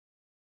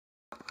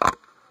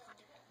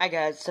Hi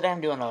guys, today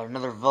I'm doing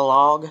another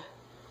vlog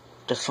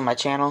just for my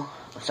channel.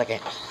 1 second.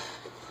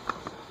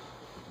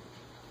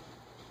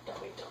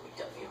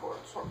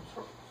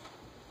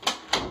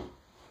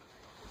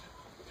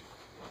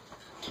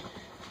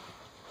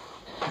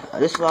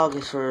 This vlog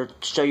is to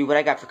show you what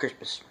I got for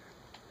Christmas.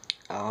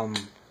 I'm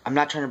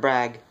not trying to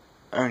brag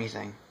or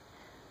anything.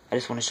 I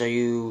just want to show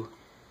you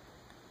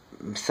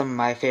some of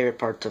my favorite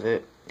parts of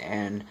it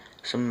and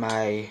some of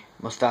my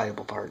most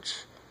valuable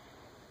parts.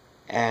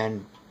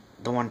 And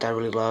the ones I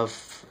really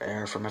love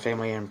are from my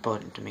family and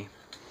important to me.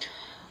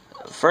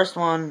 The first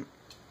one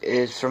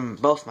is from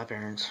both my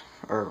parents,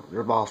 or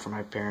they're both from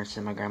my parents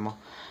and my grandma.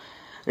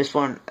 This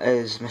one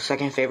is my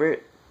second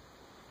favorite,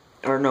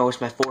 or no, it's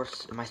my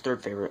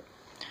third favorite.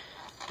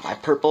 My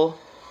purple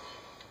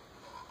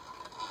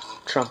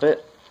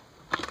trumpet.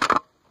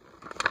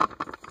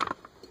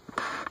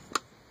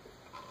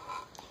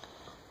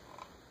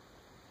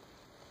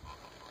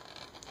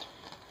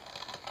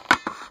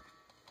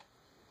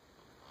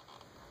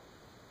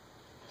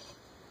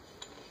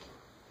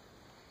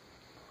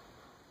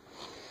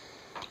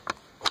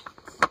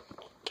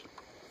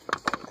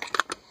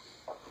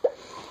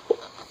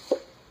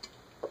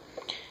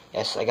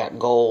 Yes, I got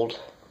gold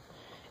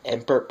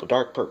and purple,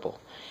 dark purple,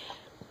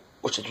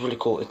 which is really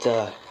cool. It's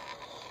a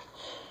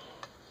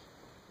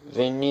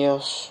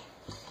Venus.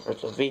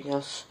 It's a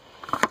Venus.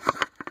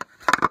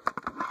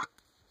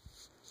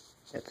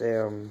 It's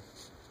a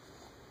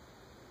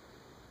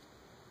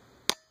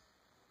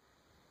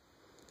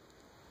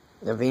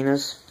the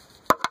Venus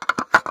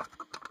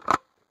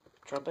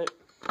trumpet.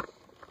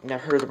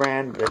 Never heard of the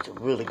brand, but it's a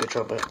really good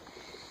trumpet.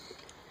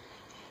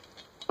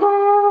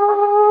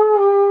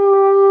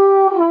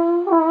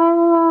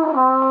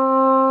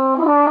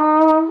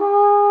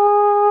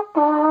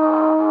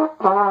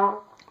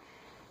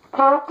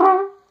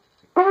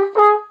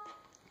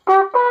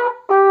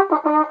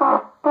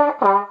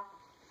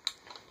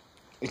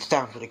 It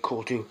sounds really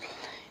cool too.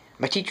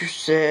 My teacher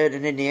said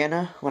in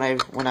Indiana when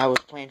I was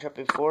playing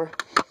trumpet before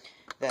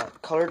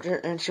that colored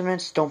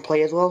instruments don't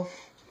play as well.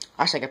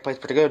 I think it plays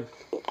pretty good.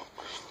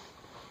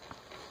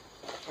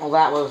 Well,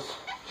 that was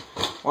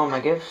one of my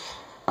gifts.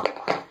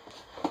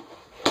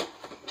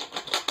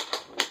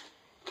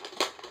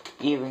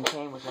 Even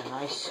came with a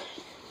nice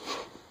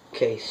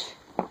case.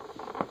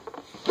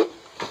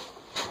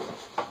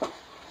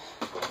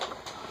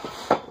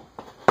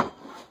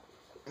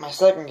 My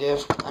second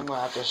gift, I'm going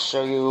to have to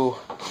show you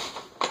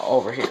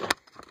over here.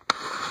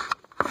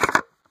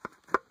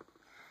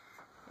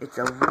 It's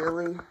a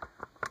really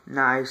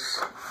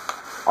nice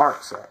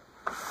art set.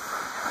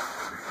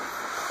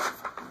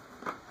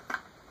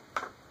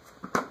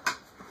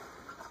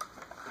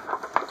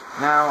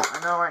 Now, I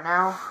know right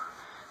now,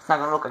 it's not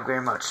going to look like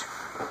very much.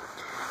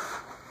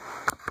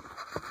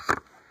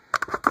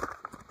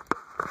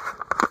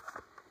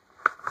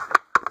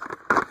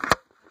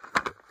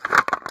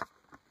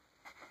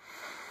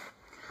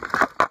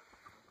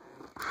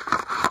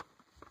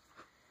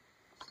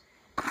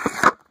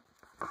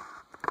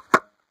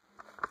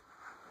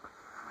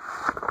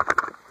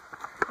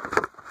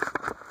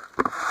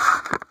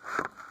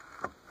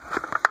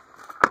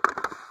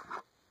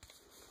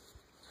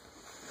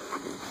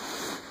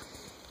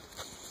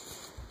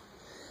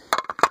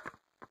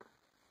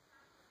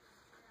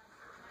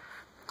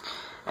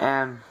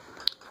 And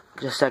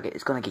just a second,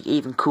 it's gonna get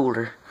even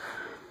cooler.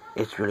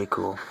 It's really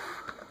cool.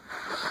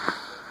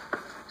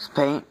 This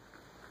paint,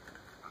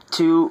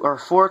 2 or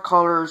 4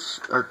 colors,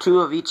 or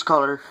 2 of each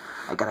color.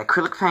 I got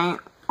acrylic paint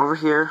over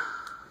here,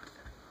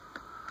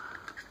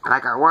 and I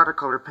got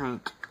watercolor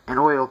paint and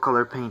oil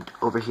color paint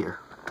over here.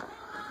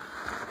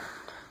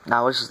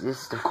 Now this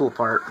is the cool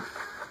part.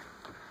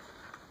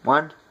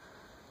 1,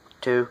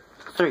 2,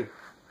 3.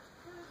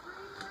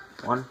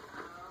 1,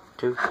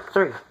 2,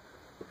 3.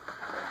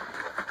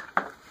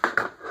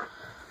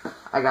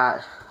 I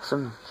got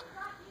some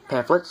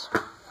pamphlets.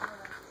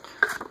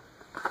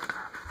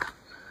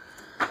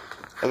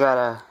 I got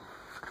a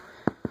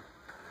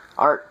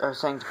art or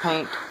thing to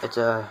paint. It's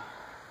a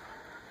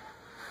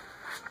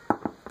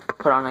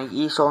put on an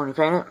easel and you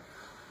paint it.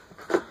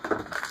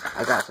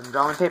 I got some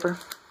drawing paper.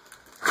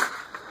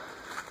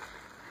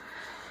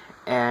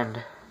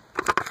 And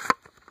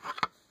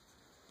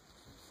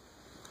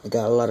I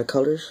got a lot of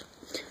colors.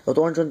 Those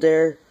orange ones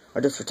there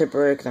are just for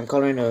temporary because I'm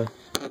coloring 2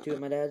 of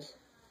my dad's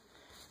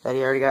that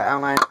he already got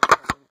outlined.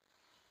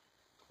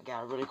 I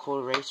got really cool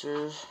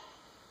erasers,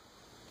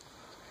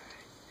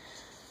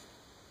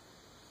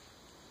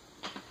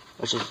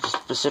 which is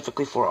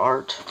specifically for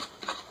art.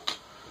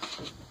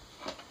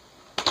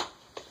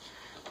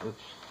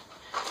 Oops.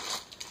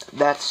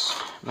 That's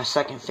my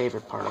second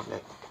favorite part of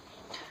it,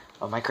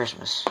 of my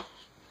Christmas.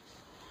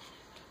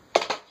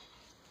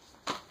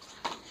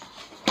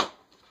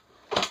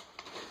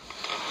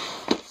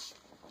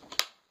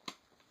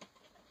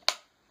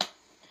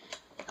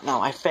 Now,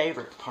 my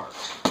favorite part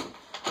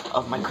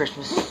of my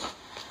Christmas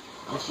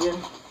this year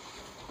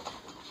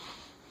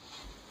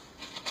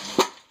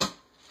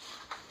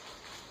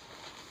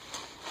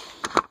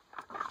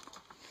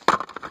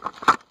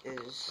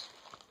is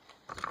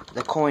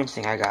the coins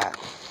thing I got.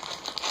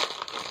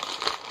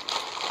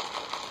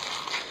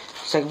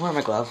 Second, where are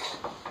my gloves?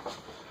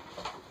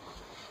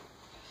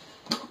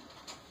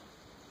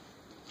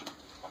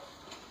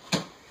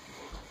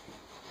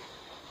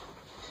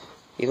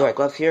 These white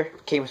gloves here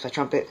came with my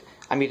trumpet.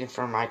 I'm using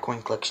for my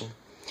coin collection.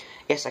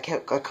 Yes, I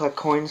collect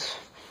coins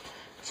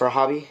for a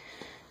hobby.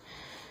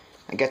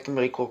 I get some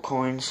really cool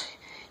coins,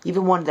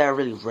 even ones that are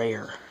really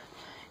rare,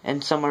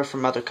 and some are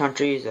from other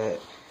countries that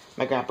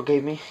my grandpa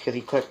gave me because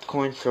he collected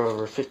coins for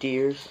over 50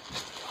 years.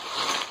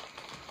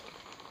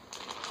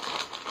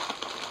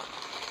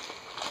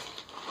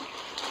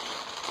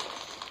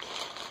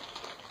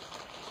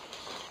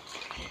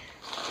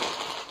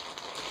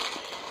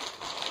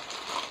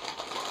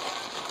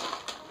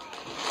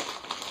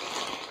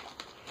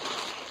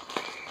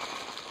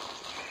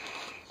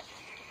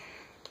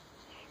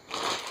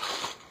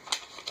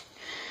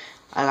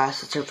 I got a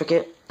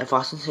certificate of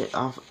authenticity.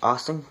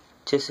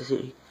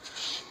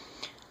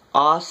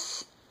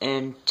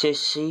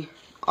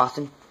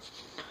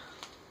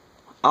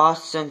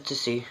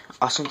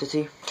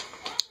 Authenticity.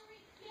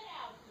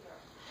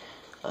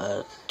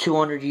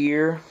 200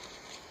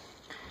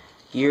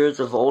 years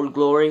of old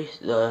glory.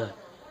 The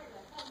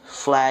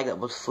flag that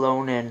was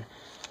flown in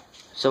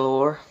Civil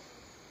War.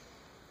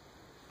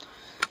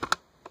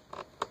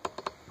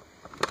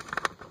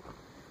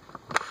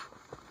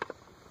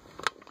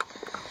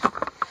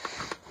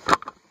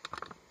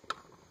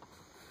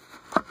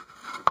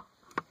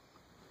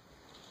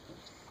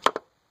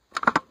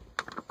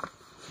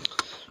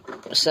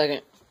 A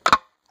second.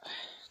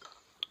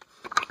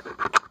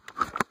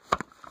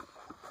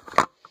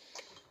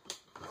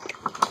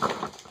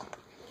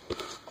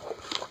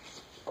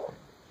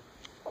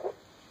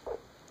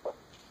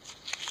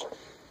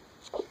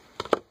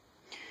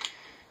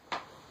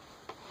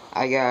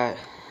 I got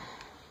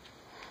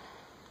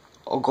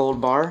a gold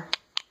bar.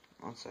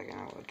 1 second,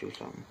 I will do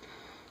something.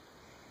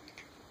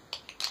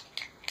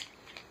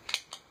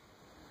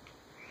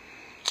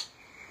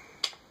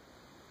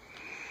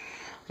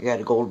 I got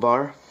a gold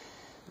bar.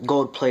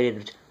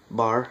 Gold-plated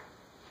bar.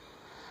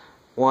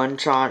 1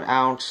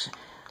 ounce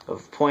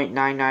of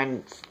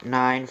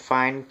 0.999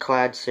 fine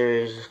clad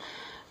series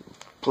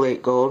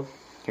plate gold.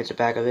 Here's the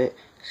back of it.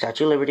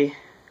 Statue of Liberty.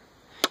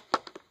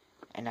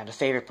 And now the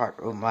favorite part,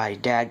 what my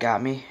dad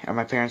got me, or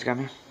my parents got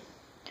me.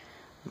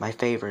 My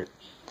favorite.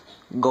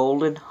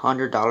 Golden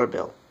 $100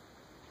 bill.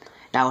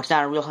 Now it's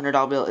not a real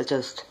 $100 bill, it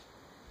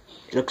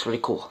looks really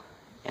cool.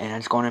 And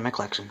it's going in my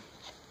collection.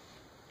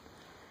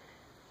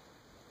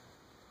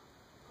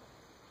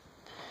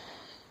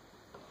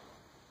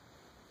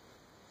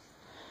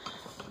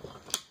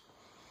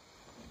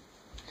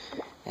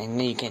 And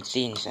then you can't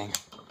see anything.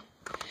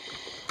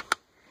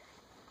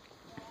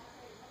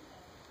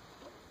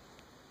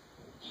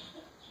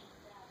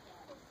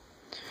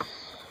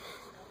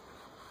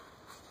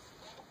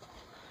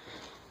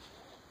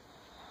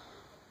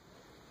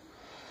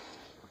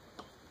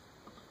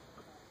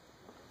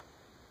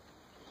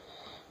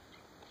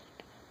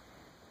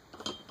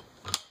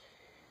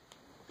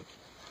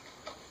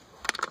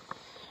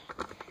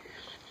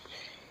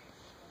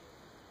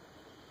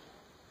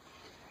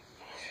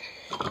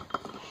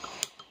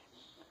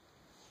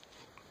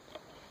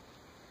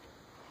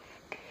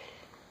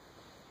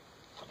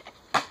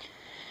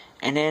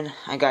 And then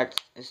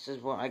this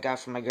is what I got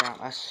from my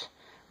grandma's,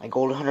 my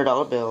golden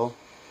 $100 bill,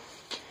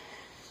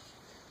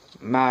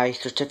 my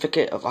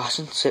certificate of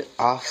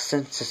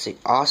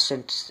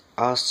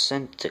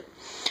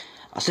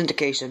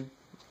authentication,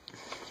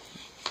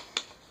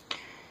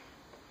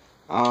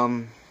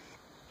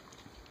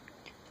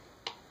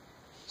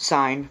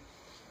 signed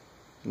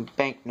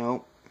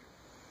banknote,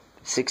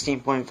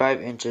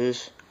 16.5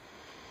 inches.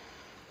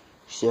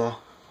 Yeah.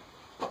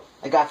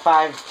 I got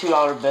 5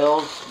 $2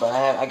 bills, but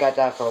I got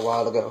that for a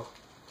while ago.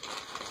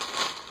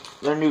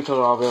 They're new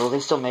 $2 bills. They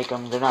still make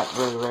them. They're not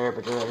really rare,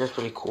 but they're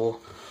pretty cool.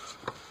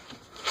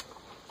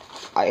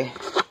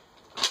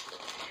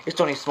 It's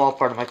only a small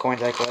part of my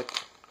coins I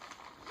collect.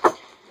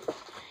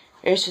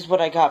 This is what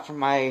I got from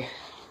my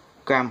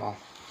grandma.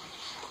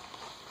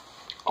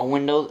 A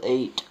Windows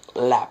 8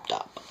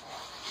 laptop.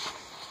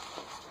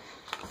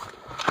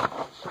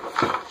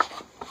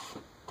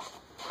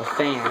 A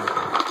fan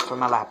for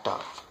my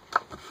laptop.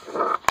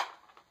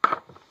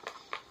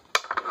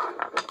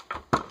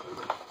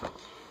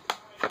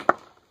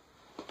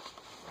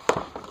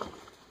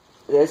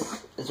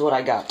 This is what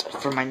I got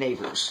from my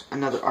neighbors.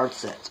 Another art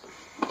set.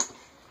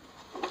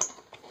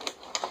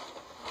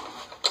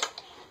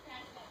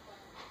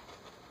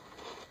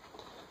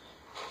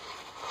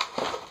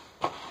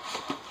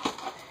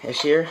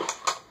 This here,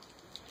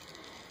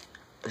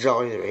 a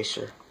Jolly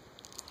eraser.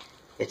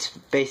 It's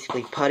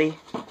basically putty,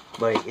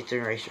 but it's an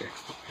eraser.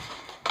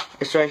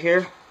 This right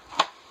here,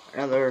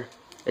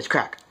 it's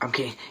crack. I'm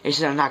kidding.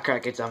 It's not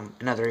crack. It's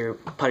another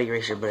putty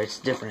eraser, but it's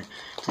different.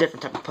 It's a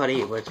different type of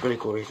putty, but it's really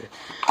cool eraser.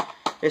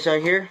 This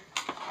right here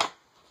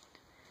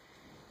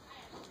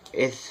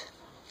is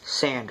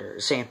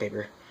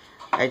sandpaper.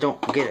 I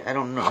don't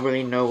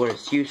really know what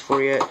it's used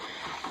for yet,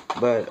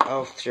 but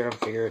I'll try to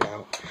figure it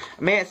out.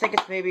 I think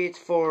it's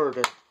for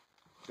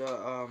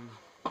the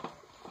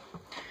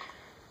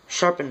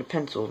sharpen the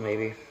pencil,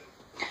 maybe.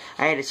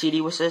 I had a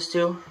CD with this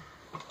too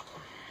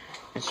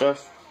and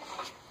stuff.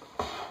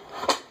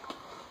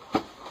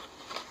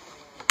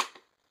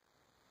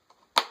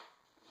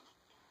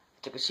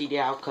 Took a CD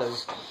out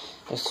because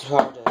it's too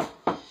hard to.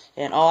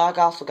 And oh, I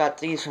also got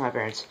these from my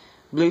parents.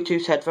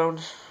 Bluetooth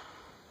headphones.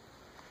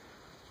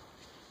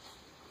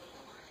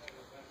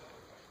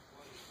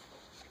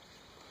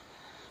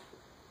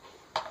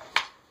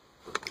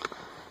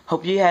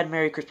 Hope you had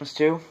Merry Christmas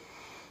too.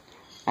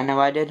 I know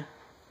I did.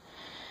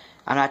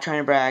 I'm not trying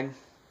to brag.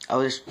 I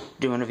was just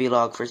doing a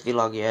vlog, first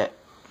vlog yet.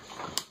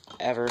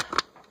 Ever.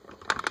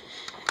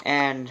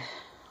 And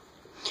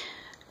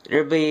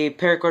there'll be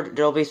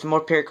some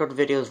more paracord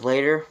videos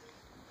later.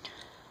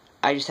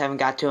 I just haven't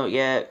got to it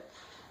yet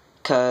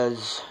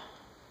because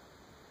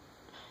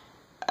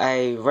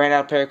I ran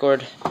out of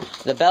paracord.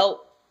 The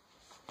belt,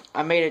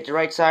 I made it the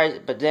right size,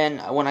 but then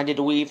when I did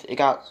the weave, it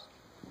got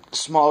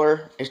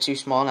smaller. It's too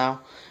small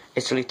now.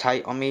 It's really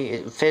tight on me.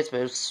 It fits,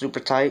 but it's super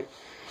tight.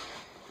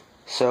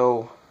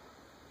 So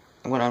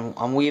when I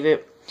unweave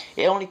it,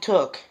 it only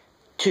took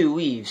 2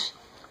 weaves.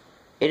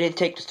 It didn't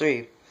take the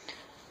 3.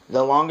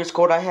 The longest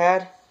cord I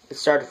had, it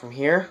started from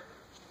here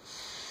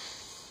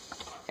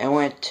and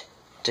went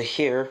to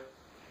here,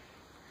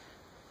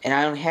 and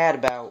I only had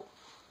about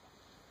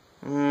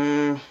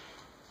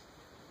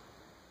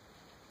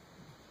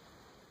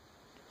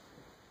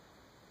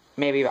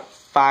maybe about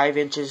 5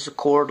 inches of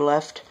cord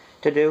left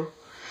to do,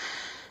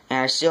 and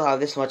I still have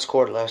this much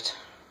cord left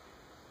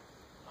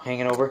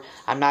hanging over.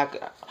 I'm not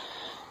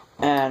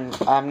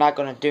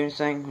gonna do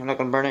anything. I'm not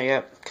gonna burn it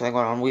yet because I'm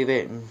gonna unweave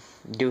it and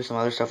do some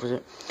other stuff with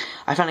it.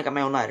 I finally got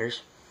my own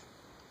lighters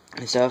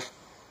and stuff.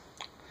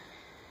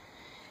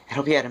 I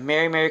hope you had a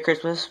Merry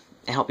Christmas.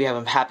 I hope you have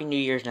a Happy New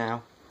Year's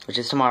now, which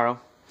is tomorrow.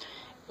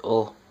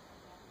 Well,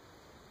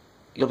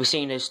 you'll be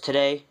seeing this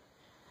today.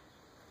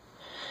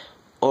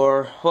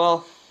 Or,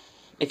 well,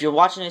 if you're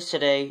watching this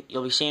today,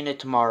 you'll be seeing it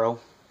tomorrow.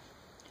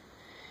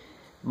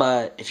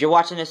 But if you're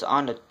watching this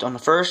on the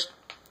 1st,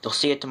 you'll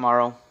see it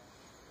tomorrow.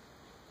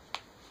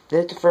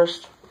 Is it the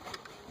 1st?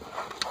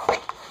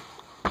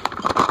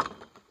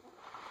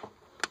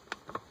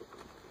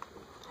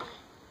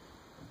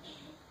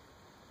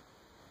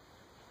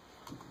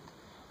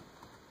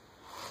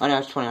 Oh no,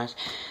 it's 29th.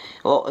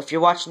 Well, if you're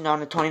watching on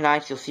the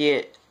 29th, you'll see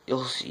it.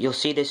 You'll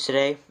see this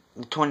today,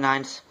 the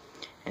 29th,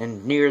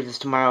 and New Year's is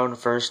tomorrow on the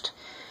 1st.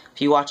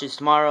 If you watch this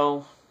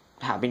tomorrow,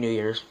 Happy New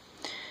Year's.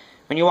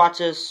 When you watch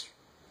this,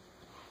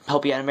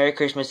 hope you had a Merry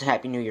Christmas and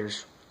Happy New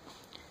Year's.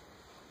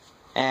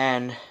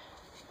 And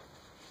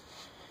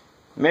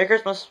Merry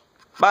Christmas.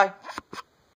 Bye.